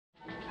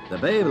The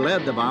Babe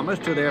led the Bombers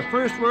to their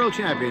first World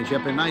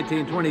Championship in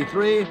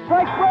 1923.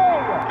 Strike three,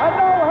 a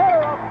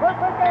no-hitter, a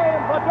perfect game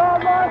for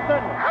John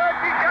Lawson.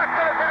 Reggie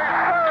Jackson is his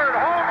third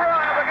home run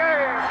of the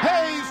game.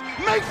 Hayes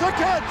makes the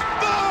catch.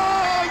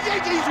 The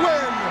Yankees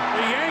win.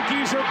 The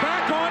Yankees are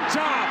back on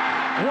top.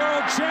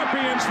 World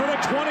champions for the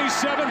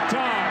 27th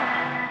time.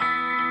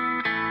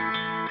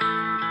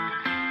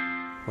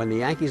 When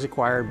the Yankees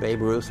acquired Babe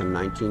Ruth in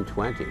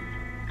 1920,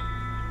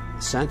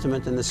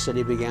 sentiment in the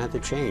city began to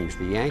change.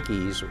 The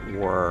Yankees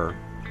were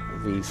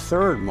the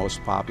third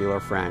most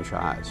popular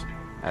franchise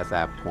at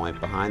that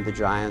point, behind the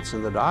Giants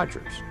and the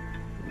Dodgers.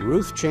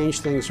 Ruth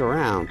changed things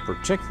around,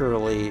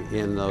 particularly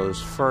in those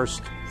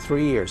first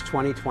 3 years,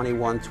 20,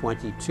 21,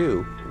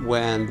 22,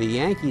 when the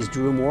Yankees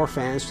drew more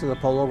fans to the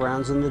Polo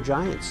Grounds than the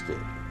Giants did.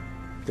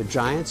 The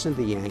Giants and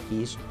the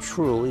Yankees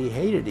truly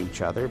hated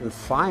each other, and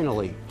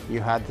finally you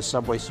had the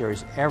Subway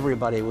Series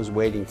everybody was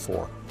waiting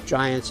for.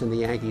 Giants and the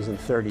Yankees in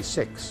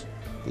 36.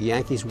 The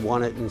Yankees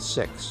won it in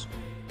 6.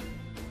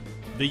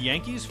 The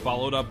Yankees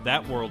followed up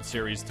that World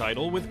Series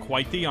title with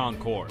quite the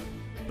encore.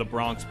 The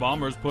Bronx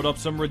Bombers put up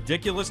some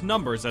ridiculous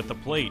numbers at the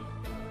plate.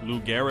 Lou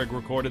Gehrig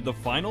recorded the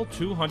final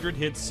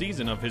 200-hit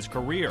season of his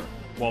career,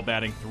 while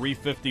batting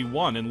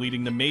 .351 and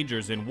leading the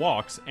majors in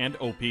walks and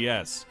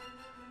OPS.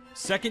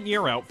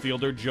 Second-year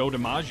outfielder Joe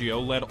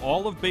DiMaggio led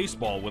all of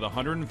baseball with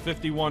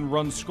 151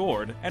 runs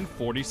scored and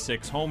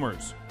 46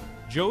 homers.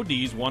 Joe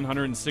D's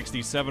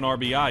 167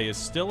 RBI is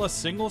still a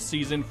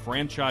single-season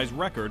franchise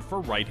record for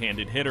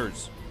right-handed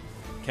hitters.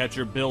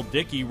 Catcher Bill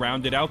Dickey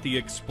rounded out the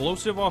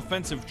explosive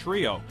offensive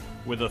trio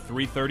with a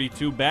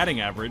 .332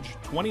 batting average,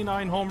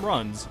 29 home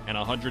runs, and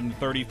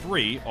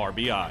 133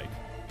 RBI.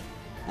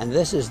 And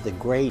this is the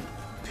great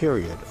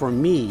period, for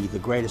me, the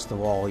greatest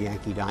of all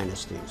Yankee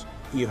dynasties.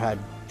 You had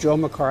Joe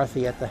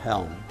McCarthy at the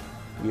helm.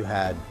 You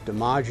had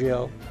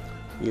DiMaggio.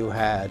 You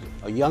had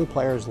young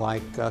players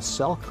like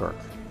Selkirk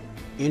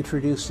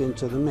introduced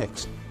into the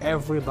mix.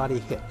 Everybody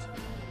hit.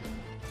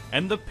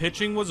 And the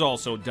pitching was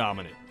also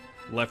dominant.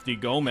 Lefty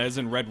Gomez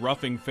and Red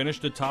Ruffing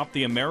finished atop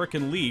the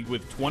American League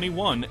with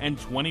 21 and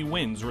 20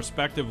 wins,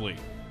 respectively.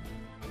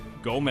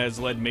 Gomez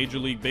led Major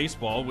League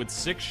Baseball with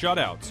 6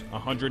 shutouts,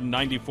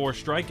 194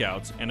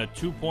 strikeouts, and a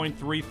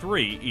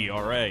 2.33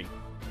 ERA.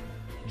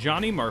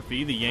 Johnny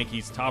Murphy, the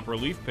Yankees' top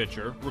relief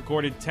pitcher,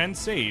 recorded 10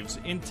 saves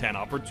in 10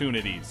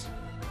 opportunities.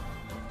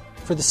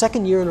 For the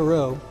second year in a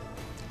row,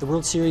 the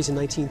World Series in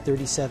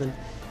 1937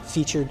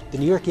 featured the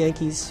New York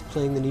Yankees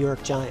playing the New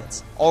York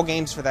Giants. All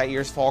games for that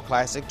year's Fall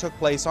Classic took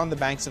place on the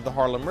banks of the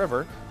Harlem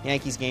River,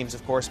 Yankees games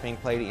of course being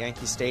played at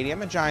Yankee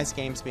Stadium and Giants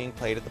games being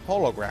played at the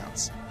Polo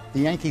Grounds. The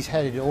Yankees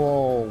had it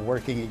all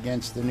working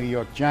against the New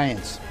York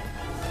Giants.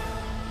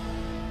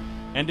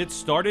 And it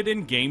started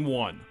in Game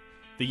 1.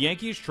 The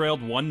Yankees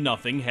trailed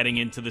 1-0 heading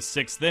into the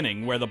 6th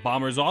inning, where the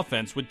Bombers'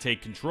 offense would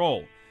take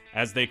control,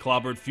 as they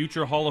clobbered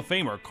future Hall of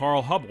Famer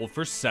Carl Hubbell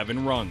for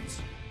 7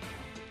 runs.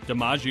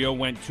 DiMaggio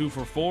went 2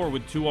 for 4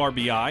 with 2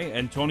 RBI,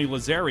 and Tony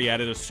Lazzeri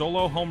added a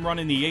solo home run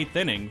in the 8th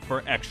inning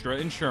for extra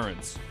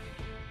insurance.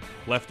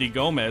 Lefty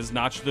Gomez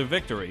notched the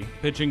victory,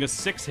 pitching a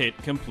 6-hit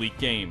complete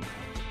game.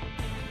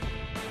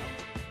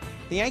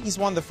 The Yankees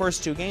won the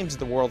first 2 games of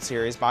the World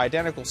Series by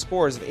identical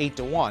scores of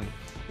 8-1.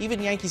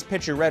 Even Yankees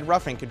pitcher Red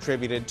Ruffing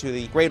contributed to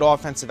the great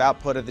offensive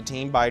output of the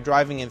team by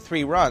driving in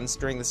 3 runs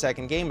during the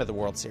second game of the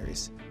World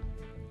Series.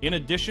 In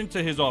addition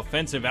to his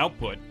offensive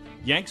output,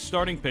 Yanks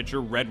starting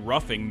pitcher Red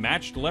Ruffing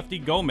matched Lefty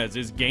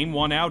Gomez's Game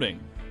 1 outing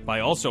by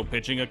also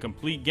pitching a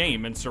complete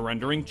game and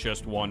surrendering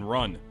just 1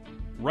 run.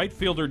 Right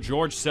fielder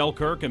George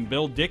Selkirk and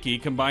Bill Dickey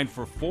combined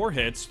for 4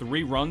 hits,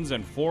 3 runs,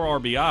 and 4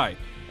 RBI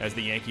as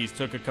the Yankees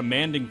took a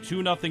commanding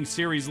 2-0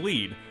 series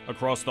lead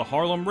across the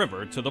Harlem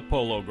River to the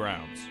Polo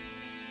Grounds.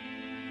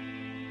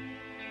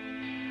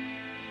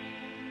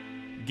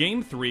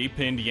 Game 3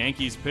 pinned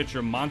Yankees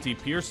pitcher Monty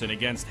Pearson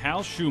against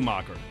Hal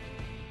Schumacher.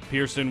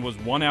 Pearson was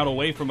 1 out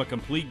away from a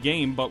complete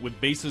game, but with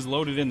bases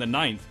loaded in the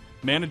 9th,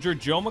 manager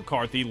Joe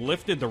McCarthy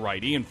lifted the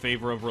righty in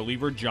favor of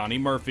reliever Johnny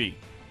Murphy.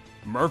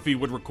 Murphy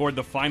would record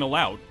the final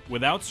out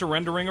without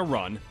surrendering a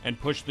run and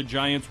push the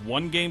Giants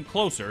 1 game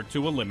closer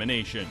to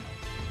elimination.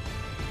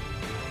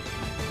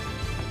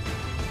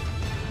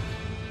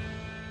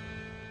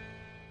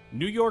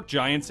 New York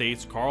Giants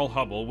ace Carl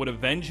Hubbell would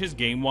avenge his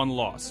Game 1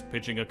 loss,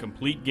 pitching a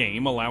complete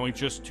game, allowing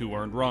just 2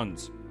 earned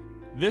runs.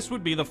 This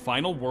would be the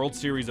final World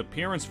Series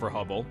appearance for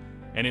Hubbell,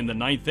 and in the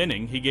 9th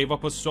inning, he gave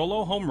up a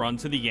solo home run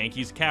to the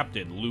Yankees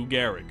captain, Lou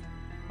Gehrig.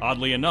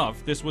 Oddly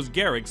enough, this was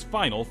Gehrig's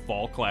final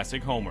Fall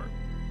Classic homer.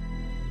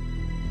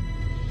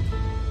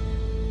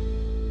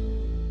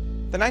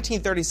 The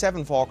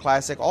 1937 Fall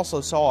Classic also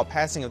saw a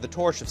passing of the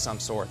torch of some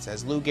sorts,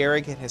 as Lou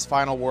Gehrig hit his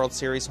final World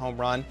Series home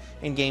run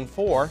in Game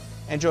 4,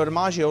 and Joe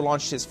DiMaggio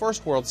launched his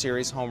first World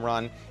Series home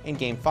run in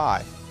Game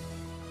 5.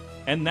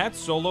 And that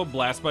solo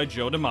blast by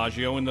Joe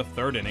DiMaggio in the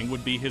 3rd inning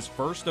would be his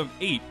first of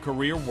 8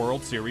 career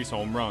World Series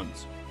home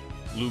runs.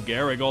 Lou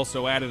Gehrig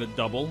also added a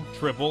double,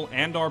 triple,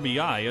 and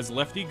RBI as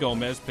Lefty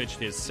Gomez pitched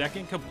his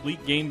second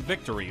complete game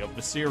victory of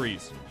the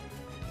series.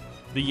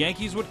 The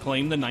Yankees would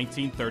claim the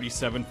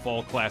 1937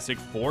 Fall Classic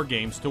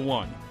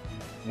 4-1,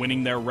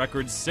 winning their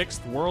record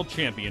 6th World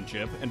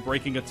Championship and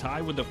breaking a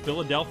tie with the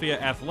Philadelphia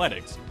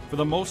Athletics for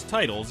the most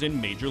titles in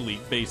Major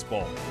League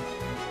Baseball.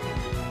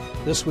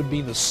 This would be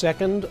the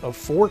second of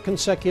 4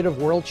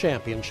 consecutive World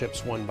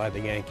Championships won by the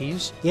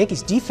Yankees. The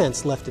Yankees'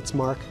 defense left its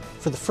mark.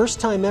 For the first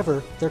time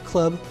ever, their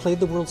club played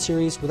the World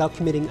Series without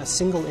committing a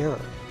single error.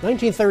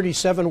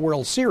 1937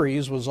 World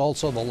Series was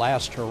also the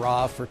last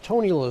hurrah for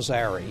Tony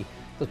Lazzari,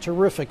 the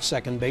terrific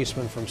second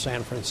baseman from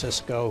San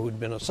Francisco who'd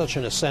been such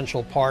an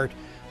essential part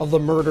of the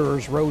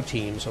Murderers Row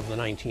teams of the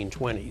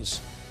 1920s.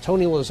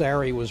 Tony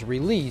Lazzari was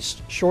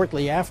released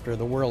shortly after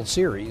the World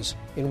Series,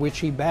 in which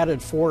he batted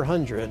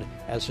 .400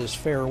 as his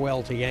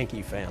farewell to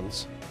Yankee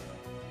fans.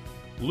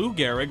 Lou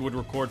Gehrig would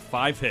record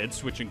 5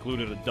 hits, which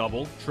included a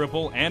double,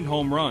 triple, and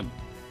home run,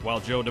 while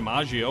Joe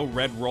DiMaggio,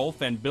 Red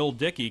Rolfe, and Bill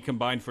Dickey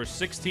combined for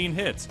 16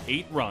 hits,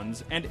 8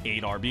 runs, and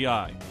 8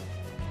 RBI.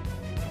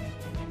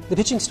 The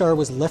pitching star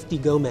was Lefty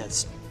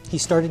Gomez. He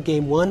started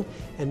Game 1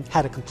 and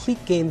had a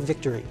complete game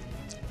victory.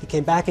 He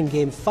came back in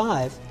Game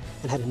 5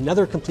 and had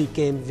another complete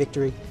game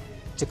victory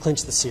to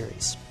clinch the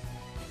series.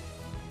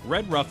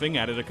 Red Ruffing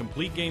added a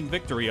complete game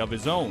victory of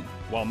his own,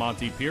 while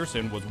Monty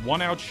Pearson was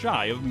 1 out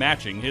shy of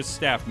matching his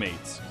staff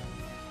mates.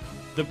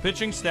 The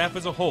pitching staff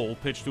as a whole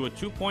pitched to a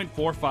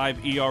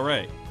 2.45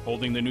 ERA,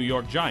 holding the New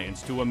York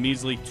Giants to a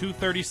measly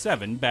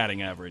 .237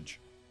 batting average.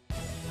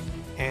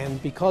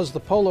 And because the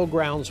Polo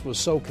Grounds was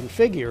so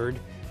configured,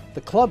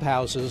 the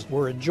clubhouses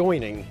were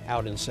adjoining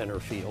out in center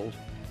field.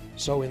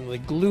 So in the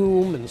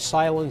gloom and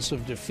silence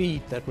of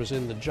defeat that was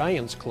in the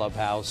Giants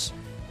clubhouse,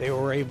 they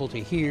were able to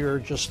hear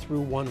just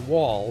through one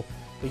wall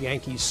the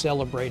Yankees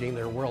celebrating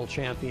their World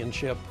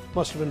Championship.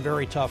 Must have been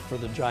very tough for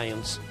the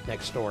Giants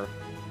next door.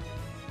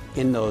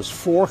 In those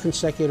 4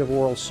 consecutive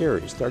World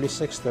Series,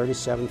 36,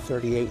 37,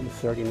 38, and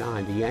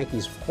 39, the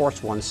Yankees, of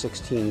course, won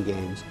 16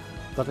 games,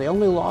 but they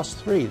only lost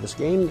 3. This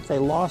game that they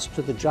lost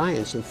to the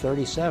Giants in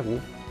 37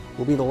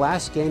 will be the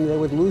last game they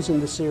would lose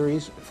in the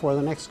series for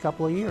the next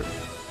couple of years.